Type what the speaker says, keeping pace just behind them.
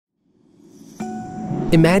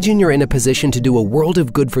Imagine you're in a position to do a world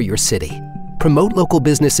of good for your city. Promote local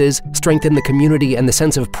businesses, strengthen the community and the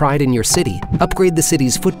sense of pride in your city, upgrade the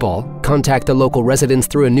city's football, contact the local residents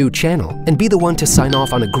through a new channel, and be the one to sign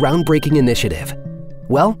off on a groundbreaking initiative.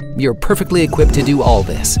 Well, you're perfectly equipped to do all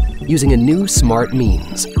this using a new smart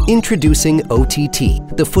means. Introducing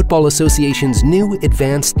OTT, the Football Association's new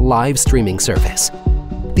advanced live streaming service.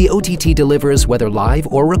 The OTT delivers, whether live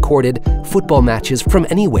or recorded, football matches from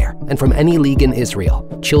anywhere and from any league in Israel: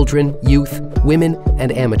 children, youth, women,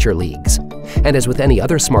 and amateur leagues. And as with any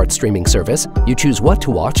other smart streaming service, you choose what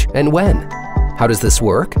to watch and when. How does this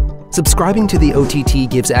work? Subscribing to the OTT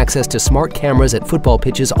gives access to smart cameras at football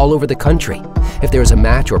pitches all over the country. If there's a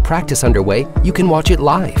match or practice underway, you can watch it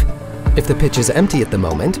live. If the pitch is empty at the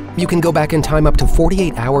moment, you can go back in time up to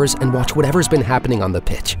 48 hours and watch whatever's been happening on the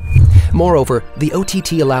pitch. Moreover, the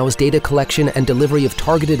OTT allows data collection and delivery of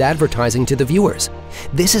targeted advertising to the viewers.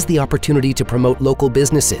 This is the opportunity to promote local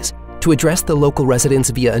businesses, to address the local residents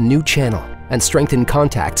via a new channel, and strengthen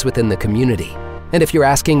contacts within the community. And if you're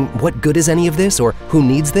asking, what good is any of this, or who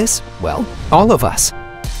needs this? Well, all of us.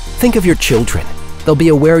 Think of your children. They'll be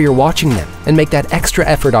aware you're watching them and make that extra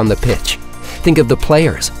effort on the pitch. Think of the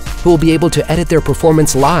players, who will be able to edit their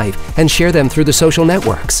performance live and share them through the social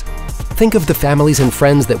networks. Think of the families and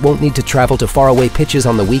friends that won't need to travel to faraway pitches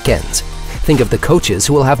on the weekends. Think of the coaches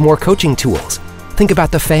who will have more coaching tools. Think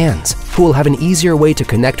about the fans, who will have an easier way to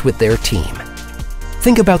connect with their team.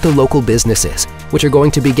 Think about the local businesses, which are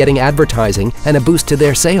going to be getting advertising and a boost to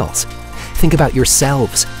their sales. Think about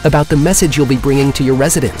yourselves, about the message you'll be bringing to your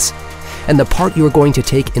residents, and the part you are going to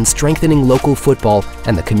take in strengthening local football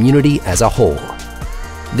and the community as a whole.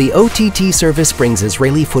 The OTT service brings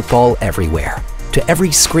Israeli football everywhere, to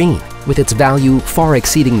every screen, with its value far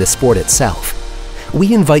exceeding the sport itself.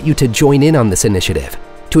 We invite you to join in on this initiative,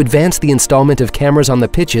 to advance the installment of cameras on the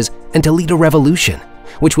pitches and to lead a revolution,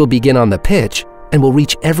 which will begin on the pitch and will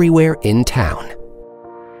reach everywhere in town.